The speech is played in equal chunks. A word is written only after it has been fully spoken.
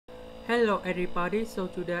Hello everybody, so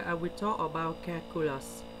today I will talk about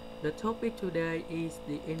calculus. The topic today is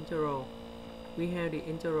the integral. We have the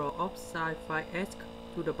integral of sine 5x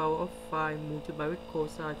to the power of 5 multiplied with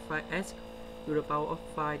cosine 5x to the power of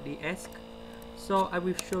 5 dx. So I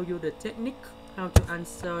will show you the technique how to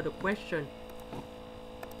answer the question.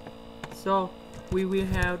 So we will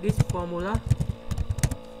have this formula.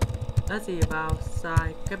 That is about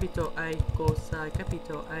sine capital A cosine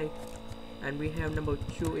capital A, and we have number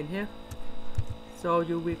 2 in here. So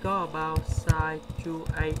you will go about sine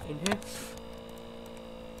 2a in here.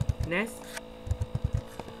 Next,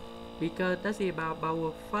 because that is about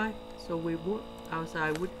power 5, so we put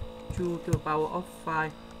outside with 2 to the power of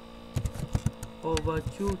 5 over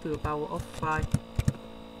 2 to the power of 5.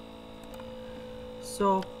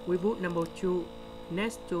 So we put number 2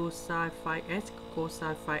 next to sine 5x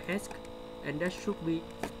cosine 5x, and that should be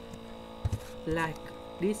like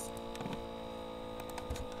this.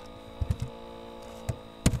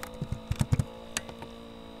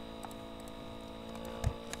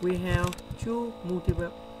 We have 2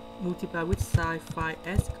 multiply with sine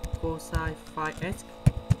 5x cosine 5x,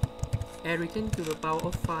 everything to the power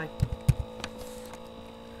of 5.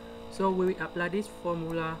 So we will apply this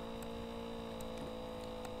formula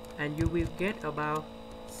and you will get about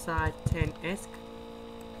sine 10x.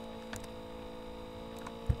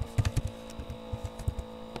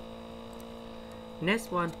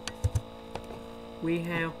 Next one, we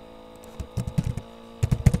have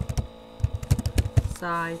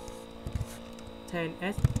sine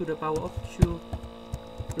 10x to the power of 2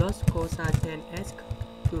 plus cosine 10x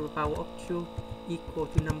to the power of 2 equal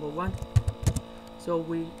to number 1. So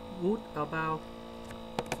we would about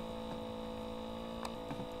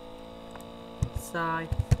sine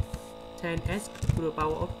 10x to the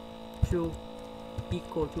power of 2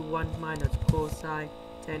 equal to 1 minus cosine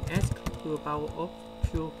 10x to the power of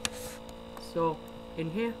 2. So in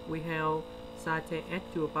here we have sine 10x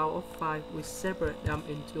to the power of 5. We separate them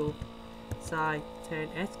into sine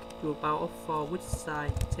 10x to the power of 4 with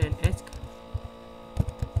sine 10x.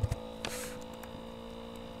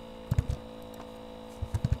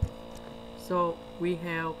 So we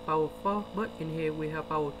have power 4, but in here we have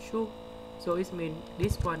power 2. So it means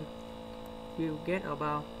this one will get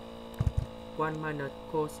about 1 minus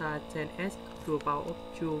cosine 10x to the power of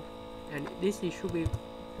 2, and this should be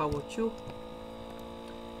power 2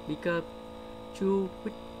 because 2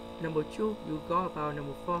 with number 2 you got about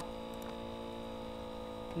number 4.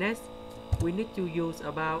 Next, we need to use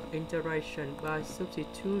about integration by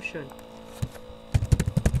substitution.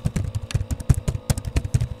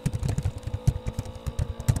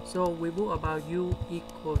 So we put about u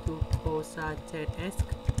equal to cosine 10x,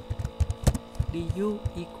 du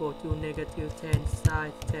equal to negative 10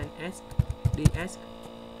 sine 10x dx.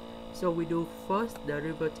 So we do first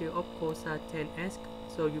derivative of cosine 10x.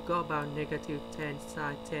 So you got about negative 10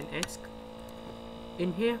 sine 10x.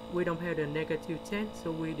 In here we don't have the negative 10,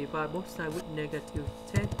 so we divide both sides with negative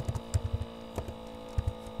 10.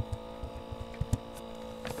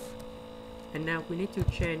 And now we need to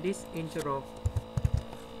change this integral.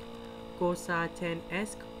 Cosine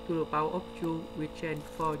 10x to the power of 2 we change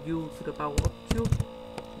for u to the power of 2.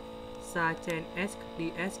 Sine 10x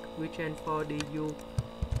dx we change for du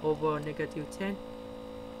over negative 10.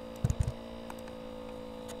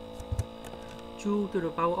 2 to the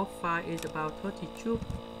power of 5 is about 32.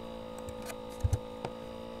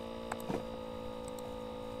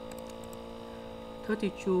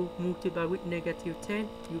 Multiplied with negative 10,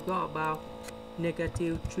 you got about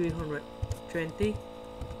negative 320.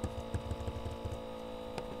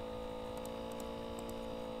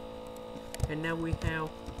 And now we have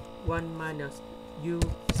 1 minus u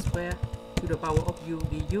square to the power of u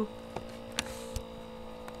du.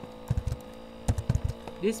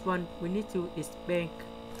 This one we need to expand,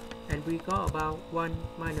 and we got about 1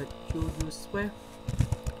 minus 2u square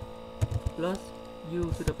plus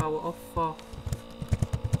u to the power of 4.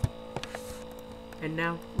 And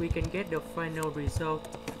now we can get the final result.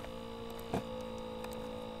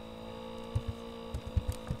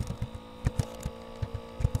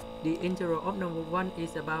 The integral of number 1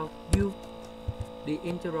 is about u. The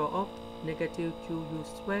integral of negative 2u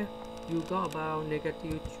square, you got about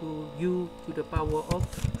negative 2u to the power of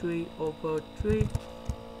 3 over 3.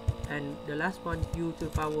 And the last one, u to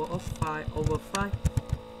the power of 5 over 5.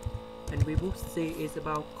 And we would say is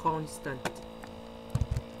about constant.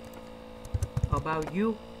 About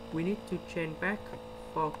u, we need to change back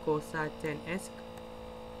for cosine 10x.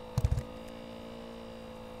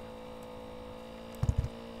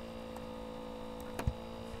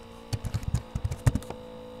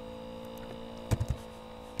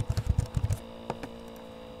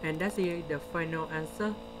 And that's the final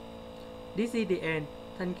answer. This is the end.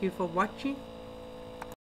 Thank you for watching.